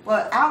 period.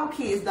 But our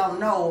kids don't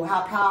know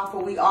how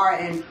powerful we are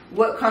and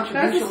what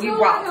contribution we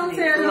brought to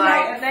this.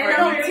 They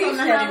don't teach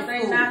them.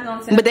 They're not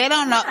gonna tell. But they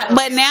don't know.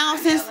 But now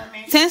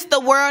since the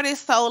world is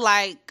so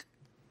like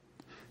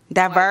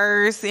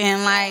diverse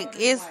and like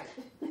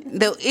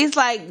it's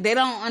like they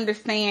don't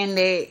understand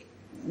that.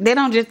 They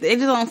just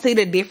don't see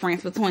the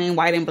difference between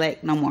white and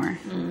black no more.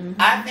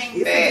 I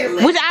think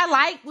that, which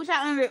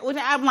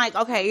I'm like,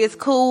 okay, it's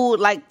cool,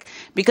 like,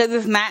 because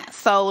it's not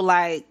so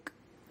like,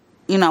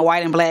 you know,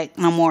 white and black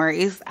no more.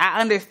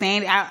 I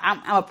understand.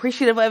 I'm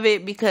appreciative of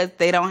it because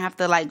they don't have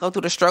to like go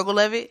through the struggle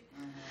of it.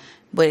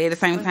 But at the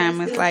same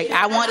time, it's like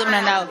I want them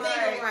to know.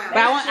 But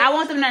I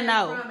want them to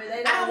know.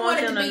 I want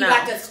it to be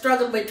like a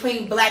struggle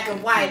between black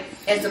and white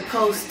as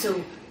opposed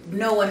to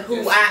knowing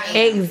who I am.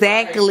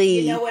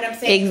 Exactly. You know what I'm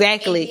saying?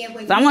 Exactly.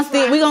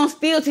 So we're gonna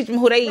still teach them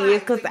who they is,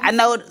 because I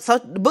know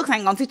the books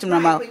ain't gonna teach them no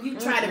more. When you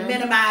try to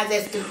minimize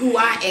as to who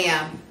I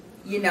am,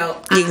 you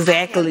know,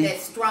 exactly. I have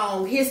that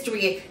strong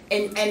history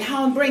and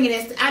how I'm bringing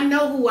this. I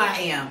know who I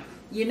am.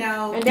 You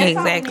know, and that's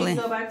exactly.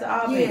 Go back to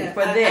Albany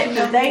for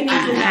that. They need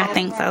to know. I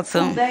think so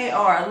too. Who they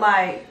are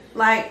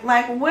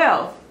like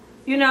Wealth.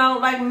 You know,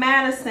 like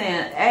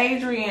Madison,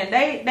 Adrian.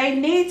 They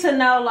need to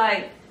know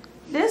like.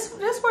 This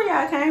where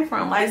y'all came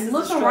from. Like,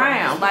 look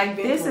around. Like,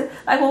 this is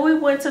like when we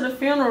went to the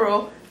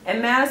funeral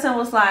and Madison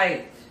was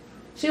like,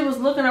 she was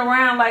looking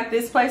around like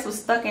this place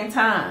was stuck in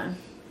time.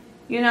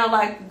 You know,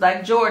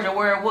 like Georgia,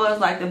 where it was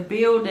like the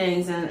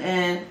buildings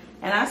and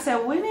I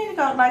said, we need to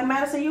go. Like,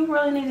 Madison, you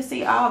really need to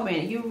see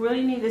Albany. You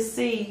really need to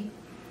see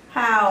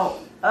how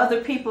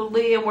other people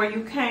live, where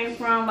you came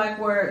from, like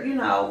where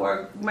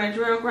my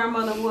drill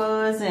grandmother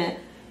was, and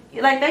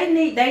like they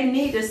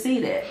need to see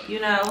that, you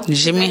know.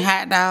 Jimmy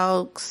Hot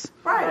Dogs.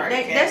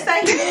 Right. That's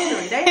their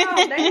history. They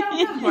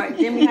don't know, right?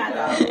 Jimmy Hot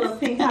Dogs, little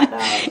pink hot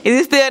dogs.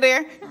 Is it still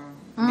there?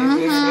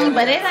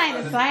 But it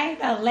ain't the same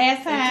though.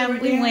 Last time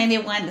we went,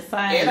 it wasn't the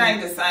same. It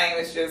ain't the same.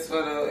 It's just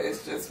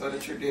for the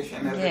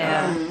tradition of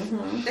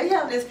it. They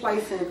have this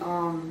place in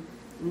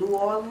New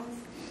Orleans.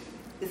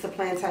 It's a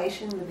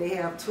plantation that they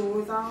have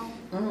tours on.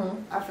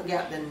 I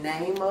forgot the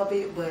name of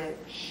it, but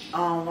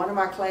one of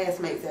my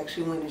classmates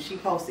actually went and she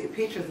posted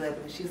pictures of it.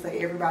 And she said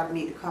everybody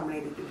need to come and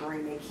they need to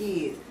bring their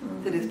kids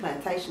to this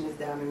plantation that's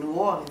down in New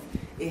Orleans.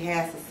 It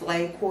has the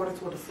slave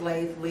quarters where the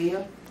slaves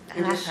live.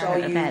 And just show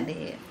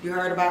you. You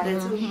heard about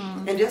that too?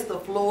 And just the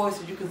floors,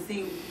 so you can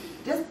see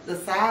just the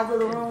size of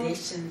the room.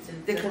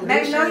 The conditions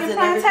Magnolia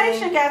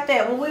Plantation got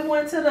that. When we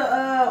went to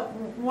the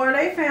where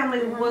their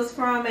family was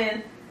from,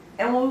 and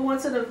and when we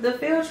went to the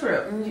field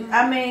trip,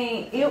 I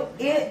mean,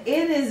 it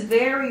is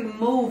very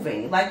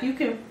moving. Like you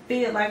can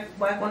feel like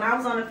when I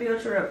was on the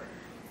field trip,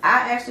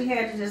 I actually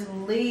had to just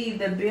leave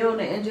the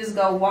building and just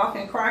go walk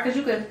and cry because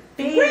you could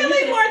feel.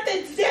 Really, Martha?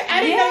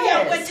 I didn't know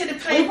y'all went to the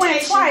plantation. We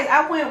went twice.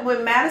 I went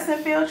with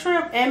Madison field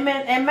trip and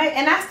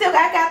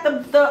I got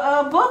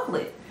the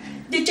booklet.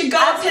 Did you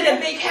go to the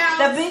big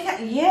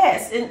house?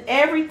 Yes, and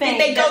everything.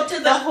 Did they go to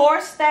the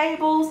horse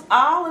stables?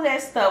 All of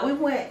that stuff. We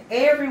went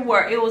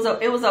everywhere. It was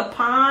a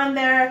pond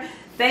there.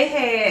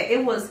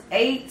 It was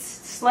 8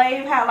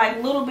 slave house,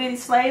 like little bitty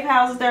slave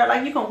houses there.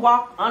 Like you can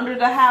walk under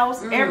the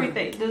house.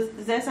 Everything.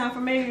 Does that sound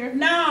familiar?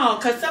 No,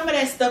 because some of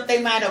that stuff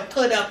they might have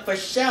put up for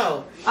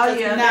show. Oh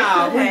yeah,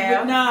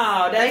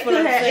 that's what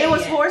I'm saying. It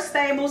was horse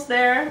stables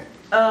there.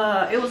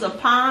 It was a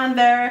pond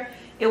there.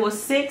 It was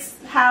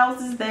 6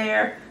 houses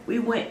there. We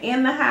went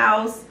in the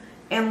house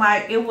and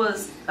like it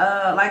was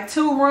like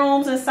 2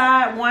 rooms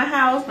inside one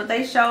house, but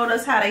they showed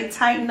us how they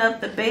tighten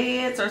up the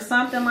beds or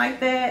something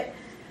like that.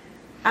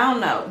 I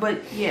don't know,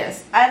 but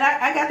yes,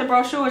 I got the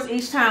brochures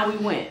each time we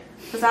went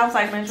because I was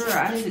like, man, Drew,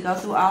 I need to go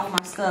through all of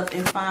my stuff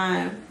and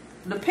find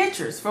the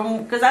pictures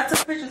because I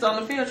took pictures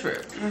on the field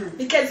trip.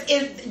 Because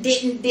it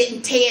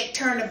didn't Ted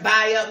turn to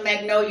buy up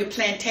Magnolia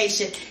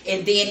Plantation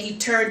and then he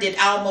turned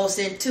it almost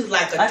into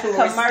like a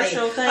tourist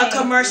commercial thing. A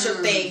commercial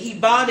thing. He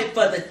bought it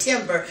for the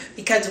timber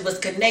because it was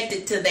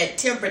connected to that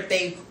timber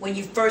thing when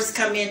you first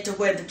come into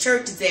where the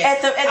church is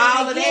at.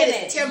 All of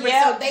that is timber.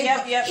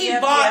 He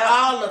bought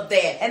all of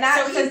that. And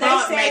so he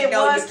bought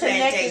Magnolia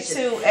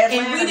Plantation.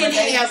 And we didn't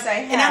have.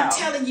 And I'm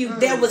telling you,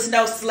 there was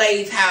no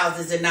slave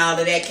houses and all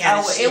of that kind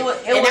of shit.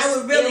 I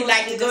would really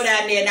like to go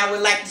down there, and I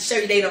would like to show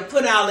you. They don't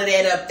put all of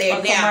that up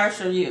there now.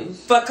 Commercial use.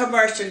 For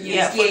commercial use,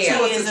 yeah.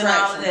 Tourist and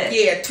all of that.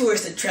 Yeah,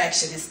 tourist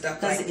attraction and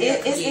stuff like that.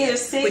 It's either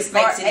 6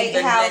 or 8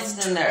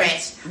 houses in there.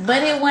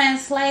 But it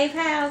wasn't slave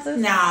houses?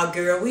 No,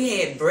 girl. We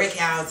had brick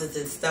houses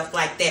and stuff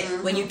like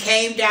that. When you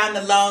came down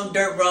the long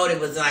dirt road, it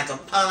was like a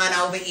pond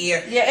over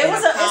here. Yeah,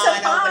 it's a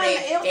pond over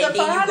there. And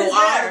then you go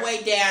all the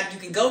way down. You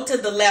can go to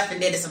the left, and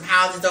then there's some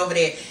houses over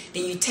there.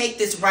 Then you take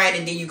this right,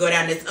 and then you go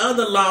down this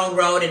other long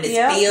road, and it's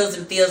fields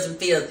and fields and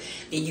fields.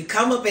 Then you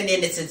come up, and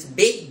then it's this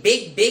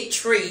big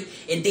tree,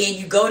 and then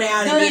you go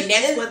down, and then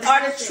that's what.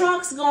 Are the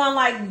trunks going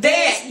like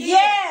that?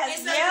 Yes,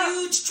 it's a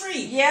huge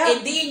tree. Yeah,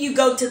 and then you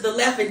go to the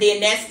left, and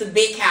then that's the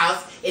big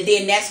house, and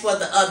then that's where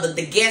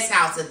the guest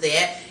house is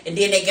at, and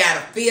then they got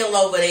a field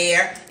over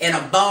there and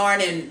a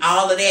barn and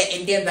all of that,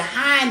 and then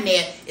behind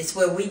that is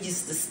where we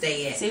used to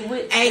stay at. See,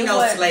 ain't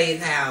no slave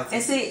houses.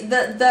 And see,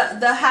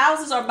 the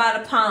houses are by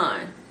the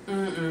pond.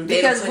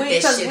 Because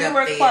we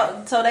were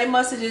close, so they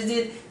must have just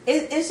did.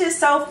 It's just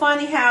so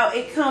funny how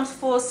it comes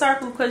full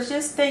circle. Because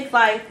just think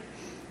like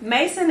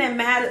Madison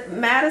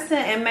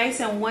and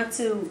Mason went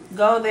to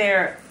go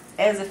there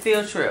as a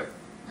field trip,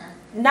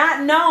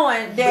 not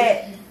knowing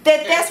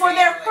that's where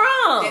they're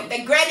from.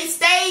 That granny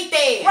stayed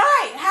there,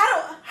 right?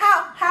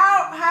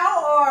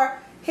 How are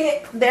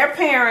their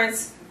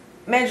parents?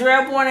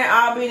 Mandrell born in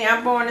Albany,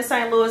 I'm born in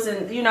St. Louis,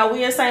 and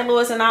we in St.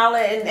 Louis and all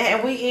that,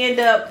 and we end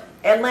up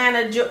Atlanta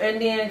and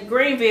then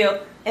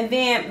Greenville, and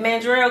then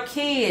Mandrell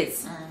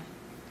kids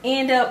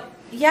end up.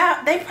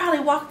 Yeah, they probably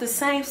walked the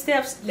same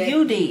steps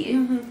you did. You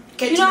know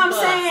what I'm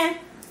saying?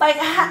 Like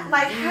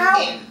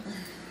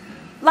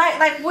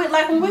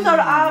when we go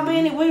to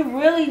Albany, we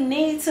really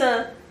need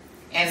to.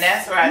 And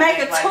that's right. Make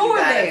a tour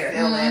there.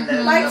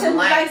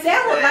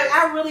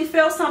 I really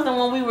felt something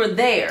when we were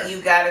there.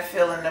 You gotta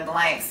fill in the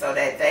blanks so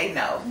that they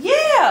know.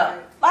 Yeah.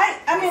 We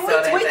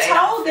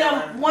told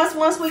them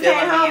once we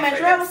came home, and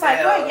Dre was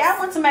like, wait, y'all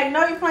went to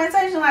Magnolia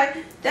Plantation, like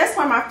that's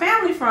where my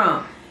family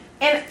from.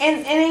 And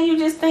then you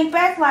just think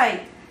back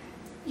like,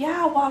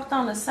 y'all walked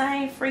on the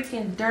same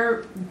freaking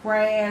dirt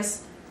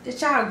grass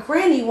that y'all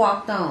granny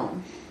walked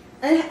on.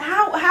 And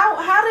how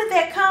did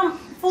that come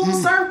full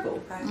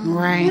circle?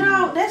 Right.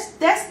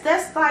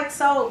 That's like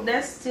so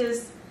that's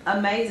just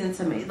amazing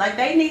to me. Like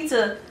they need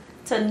to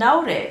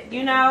know that,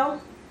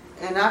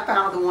 And I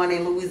found the one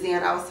in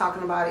Louisiana I was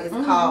talking about. It's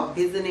called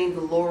Visiting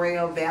the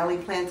Laurel Valley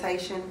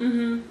Plantation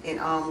in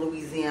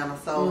Louisiana.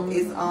 So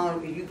it's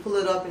if you pull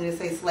it up and it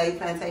says Slave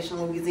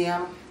Plantation,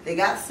 Louisiana. They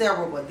got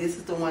several, but this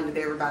is the one that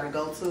everybody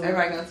go to.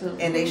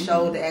 And they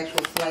showed the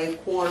actual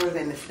slave quarters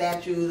and the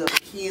statues of the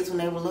kids when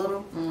they were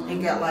little. They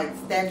got like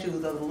statues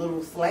of the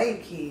little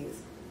slave kids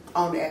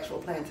on the actual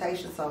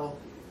plantation. So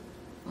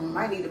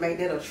might need to make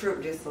that a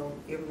trip just so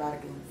everybody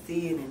can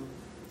see it and.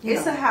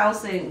 It's a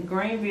house in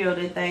Greenville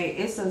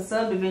it's a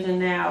subdivision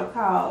now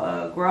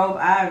called Grove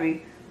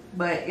Ivy,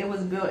 but it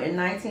was built in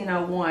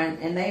 1901,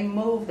 and they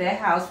moved that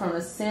house from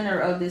the center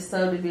of this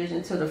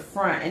subdivision to the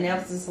front, and that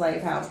was the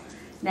slave house.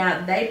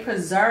 Now they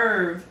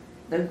preserved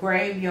the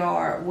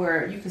graveyard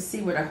where you can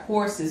see where the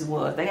horses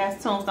was. They got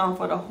tombstone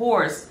for the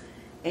horse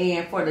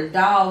and for the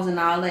dogs and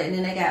all that, and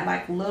then they got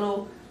like a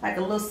little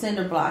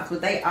cinder blocks,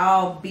 but they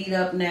all beat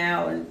up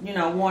now and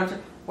worn to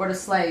where the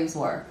slaves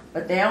were.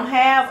 But they don't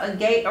have a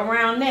gate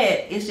around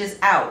that. It's just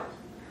out.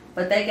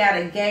 but they got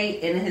a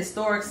gate and a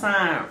historic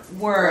sign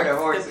where the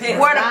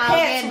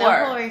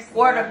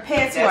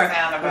pets were.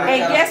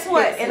 And guess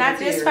what? And I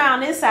just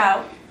found this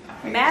out.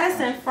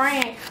 Madison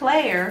friend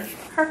Claire,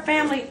 her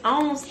family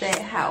owns that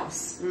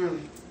house.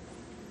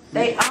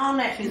 They own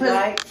that. She's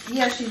white?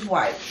 Yeah, she's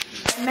white.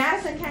 And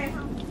Madison came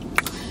home.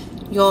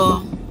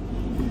 Y'all,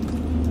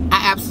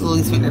 I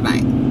absolutely spent the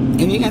night.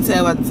 If you can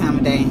tell by the time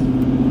of day,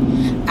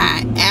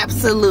 I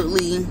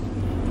absolutely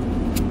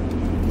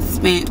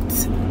spent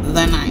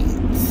the night.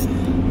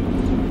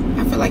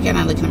 I feel like y'all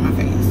not looking at my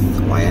face.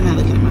 Why y'all not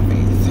looking at my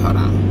face? Hold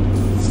on.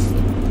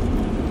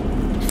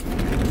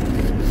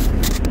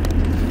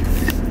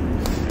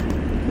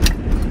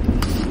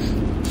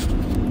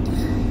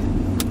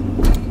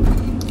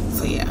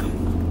 So yeah,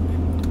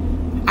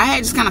 I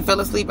had just kind of fell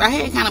asleep. I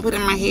had kind of put it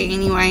in my head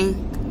anyway.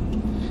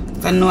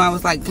 I knew I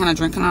was like kind of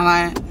drinking a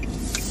lot.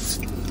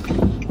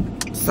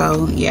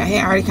 So yeah, I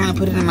had already kind of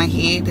put it in my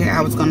head that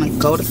I was gonna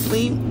go to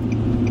sleep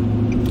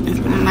and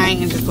spend the night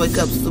and just wake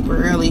up super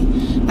early.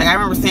 Like I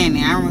remember saying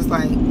that. I was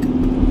like,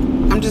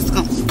 I'm just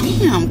gonna,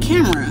 damn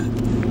camera,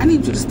 I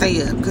need you to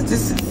stay up because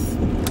this is,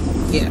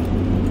 yeah.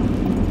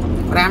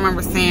 But I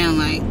remember saying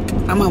like,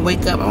 I'm gonna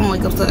wake up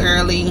so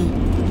early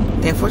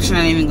that fortunately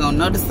I didn't even gonna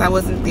notice I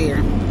wasn't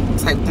there,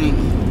 type thing,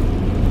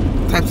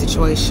 type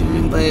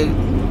situation. But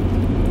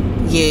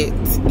yet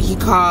he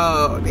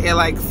called at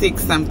like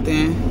 6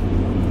 something.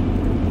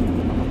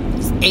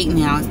 It's 8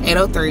 now. It's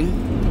 8:03.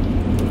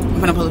 I'm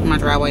gonna pull up in my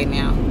driveway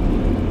now.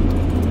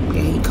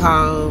 Yeah, he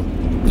called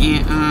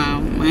and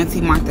my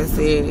auntie Martha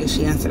said that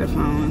she answered the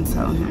phone and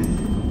told him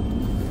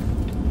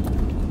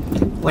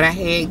what I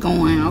had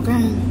going.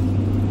 Okay,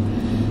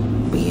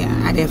 but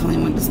yeah, I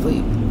definitely went to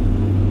sleep.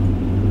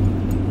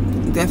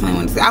 Definitely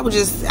went to sleep.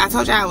 I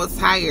told you I was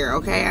tired.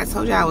 Okay, I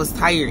told you I was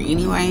tired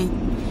anyway.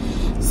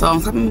 So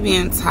on top of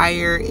being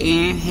tired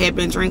and had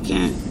been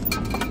drinking,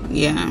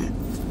 yeah,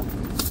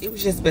 it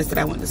was just best that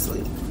I went to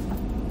sleep.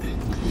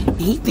 And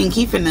he think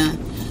he finna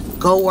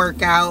go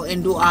work out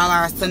and do all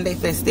our Sunday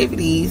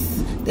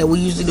festivities that we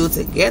usually do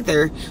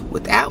together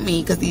without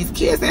me because these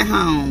kids at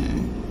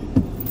home.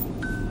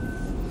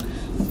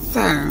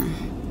 Sir,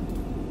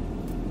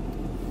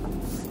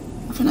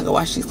 I'm finna go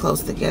wash these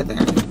clothes together.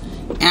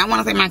 And I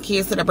want to take my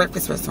kids to the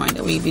breakfast restaurant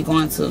that we be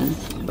going to.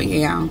 But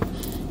yeah,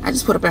 I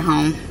just put up at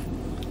home.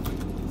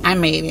 I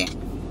made it.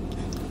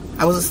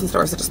 I was listening to the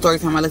rest of the story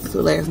time I listened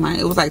to last night.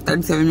 It was like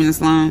 37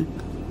 minutes long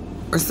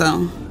or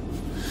so.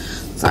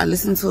 So I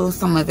listened to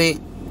some of it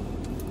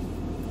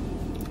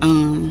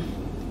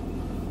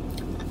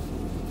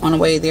on the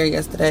way there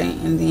yesterday,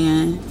 and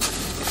then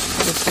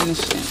I just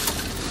finished it.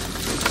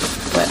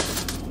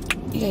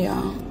 But yeah,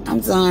 y'all, I'm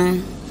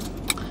done.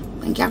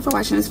 Thank y'all for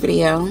watching this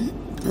video.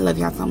 I love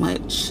y'all so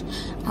much.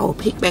 I will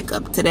pick back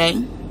up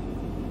today.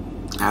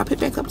 I'll pick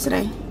back up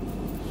today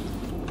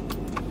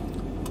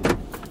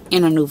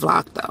in a new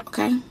vlog though,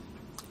 okay?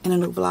 In a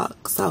new vlog.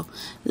 So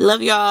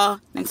love y'all.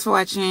 Thanks for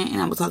watching,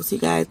 and I will talk to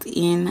you guys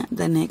in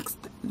the next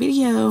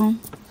video.